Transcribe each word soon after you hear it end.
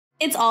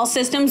It's all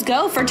systems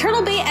go for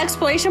Turtle Bay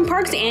Exploration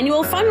Park's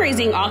annual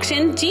fundraising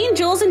auction, Gene,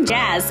 Jules, and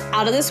Jazz,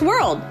 Out of This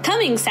World,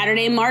 coming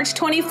Saturday, March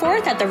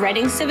 24th at the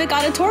Reading Civic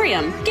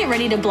Auditorium. Get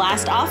ready to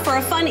blast off for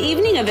a fun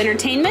evening of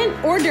entertainment,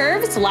 hors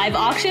d'oeuvres, live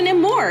auction,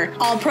 and more.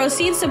 All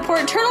proceeds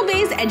support Turtle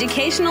Bay's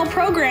educational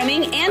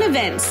programming and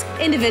events.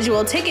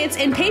 Individual tickets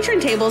and patron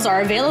tables are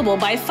available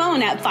by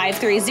phone at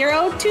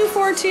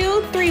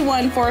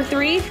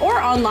 530-242-3143 or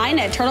online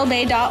at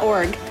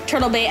turtlebay.org.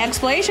 Turtle Bay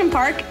Exploration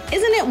Park,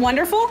 isn't it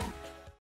wonderful?